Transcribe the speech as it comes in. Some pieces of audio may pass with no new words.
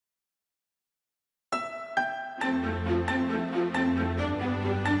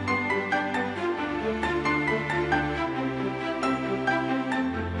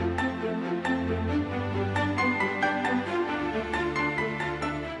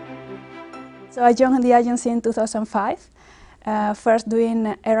So I joined the agency in 2005, first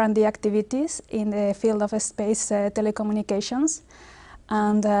doing R&D activities in the field of space telecommunications,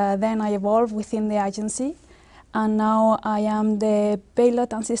 and then I evolved within the agency, and now I am the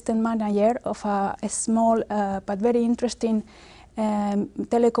payload and system manager of a small but very interesting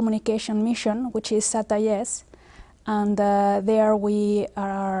telecommunication mission, which is SAT-IS, and there we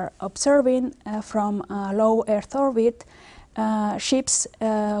are observing from a low Earth orbit ships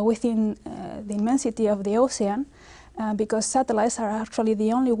within the immensity of the ocean, because satellites are actually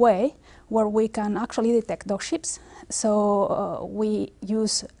the only way where we can actually detect those ships. So we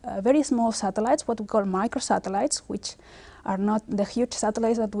use very small satellites, what we call microsatellites, which are not the huge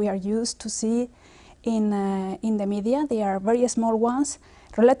satellites that we are used to see in the media. They are very small ones,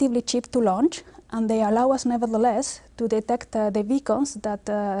 relatively cheap to launch, and they allow us nevertheless to detect the beacons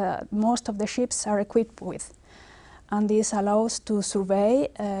that most of the ships are equipped with. And this allows to survey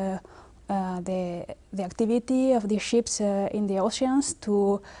the activity of the ships in the oceans,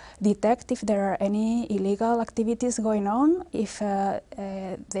 to detect if there are any illegal activities going on, if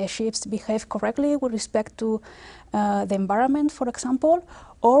the ships behave correctly with respect to the environment, for example,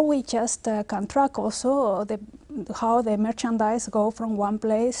 or we just can track also how the merchandise go from one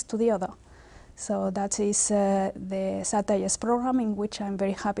place to the other. So that is the SAT-IS program, in which I'm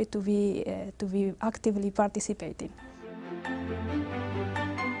very happy to be actively participating.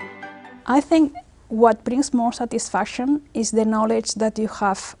 I think what brings more satisfaction is the knowledge that you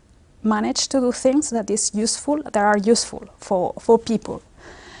have managed to do things that are useful for people.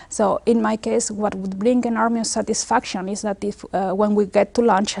 So in my case, what would bring enormous satisfaction is that if when we get to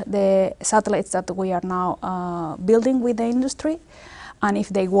launch the satellites that we are now building with the industry, and if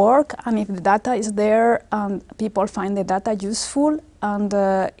they work, and if the data is there, and people find the data useful, and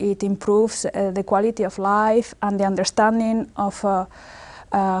it improves the quality of life and the understanding of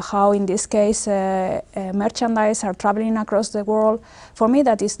how, in this case, merchandise are traveling across the world. For me,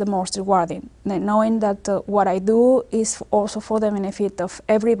 that is the most rewarding, knowing that what I do is also for the benefit of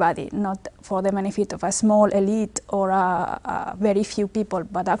everybody, not for the benefit of a small elite or a very few people,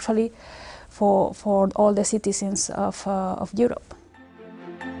 but actually for all the citizens of Europe.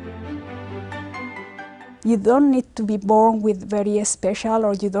 You don't need to be born with very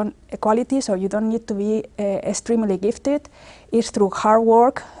special qualities, or you don't need to be extremely gifted. It's through hard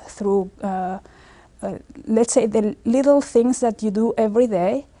work, through, let's say, the little things that you do every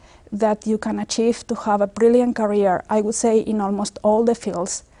day that you can achieve to have a brilliant career, I would say, in almost all the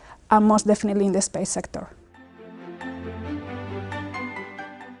fields, and most definitely in the space sector.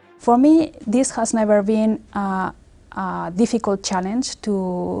 For me, this has never been a difficult challenge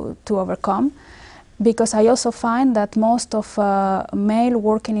to overcome, because I also find that most of male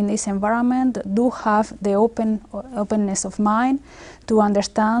working in this environment do have the openness of mind to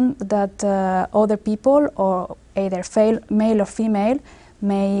understand that other people, or either male or female,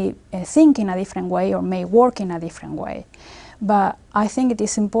 may think in a different way or may work in a different way. But I think it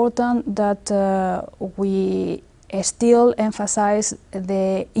is important that we still emphasize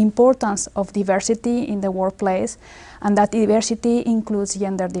the importance of diversity in the workplace, and that diversity includes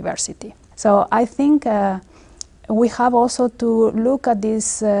gender diversity. So I think we have also to look at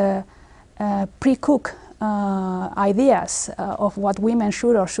these pre-cooked ideas of what women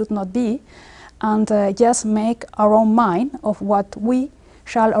should or should not be, and just make our own mind of what we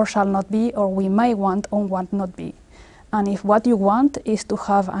shall or shall not be, or we may want or want not be. And if what you want is to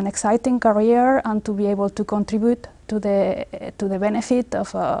have an exciting career and to be able to contribute to the benefit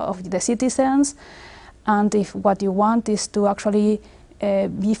of the citizens, and if what you want is to actually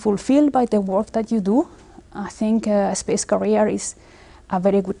be fulfilled by the work that you do, I think a space career is a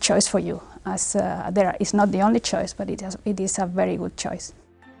very good choice for you. As it's not the only choice, but it is a very good choice.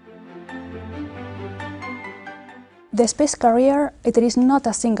 The space career, there is not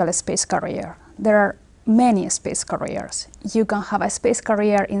a single space career. There are many space careers. You can have a space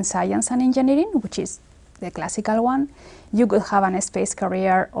career in science and engineering, which is the classical one. You could have a space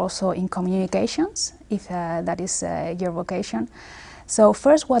career also in communications, if that is your vocation. So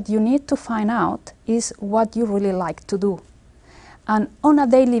first, what you need to find out is what you really like to do. And on a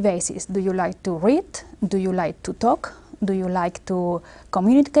daily basis, do you like to read? Do you like to talk? Do you like to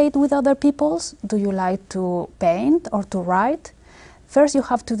communicate with other people? Do you like to paint or to write? First, you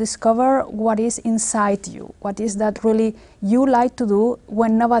have to discover what is inside you. What is that really you like to do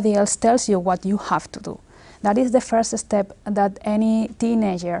when nobody else tells you what you have to do? That is the first step that any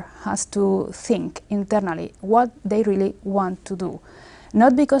teenager has to think internally, what they really want to do.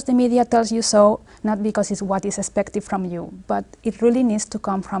 Not because the media tells you so, not because it's what is expected from you, but it really needs to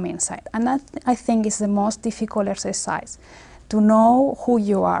come from inside. And that, I think, is the most difficult exercise, to know who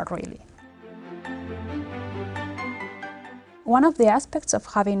you are really. one of the aspects of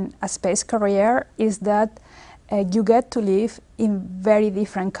having a space career is that you get to live in very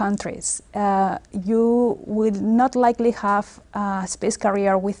different countries. You will not likely have a space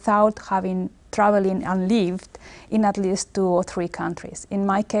career without having traveling and lived in at least 2 or 3 countries. In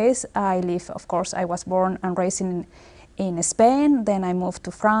my case, of course, I was born and raised in Spain, then I moved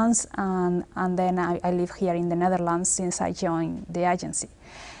to France, and then I live here in the Netherlands since I joined the agency.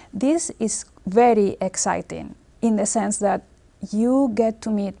 This is very exciting in the sense that you get to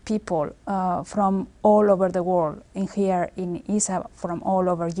meet people from all over the world, here in ISA from all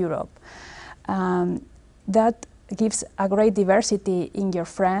over Europe. That gives a great diversity in your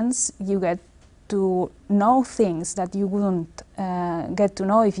friends. You get to know things that you wouldn't get to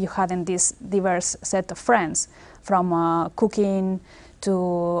know if you hadn't this diverse set of friends, from cooking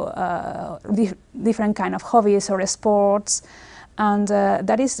to different kind of hobbies or sports. And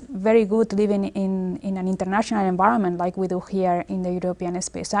that is very good living in an international environment like we do here in the European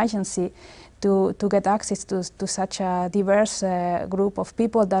Space Agency, to get access to such a diverse group of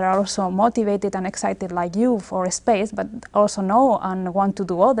people that are also motivated and excited like you for space, but also know and want to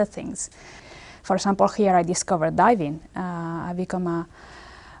do other things. For example, here I discovered diving. I become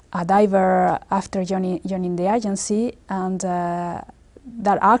a diver after joining the agency, and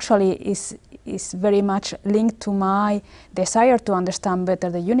that actually is very much linked to my desire to understand better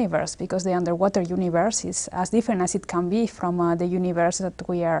the universe, because the underwater universe is as different as it can be from the universe that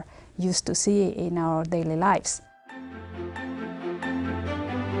we are used to see in our daily lives.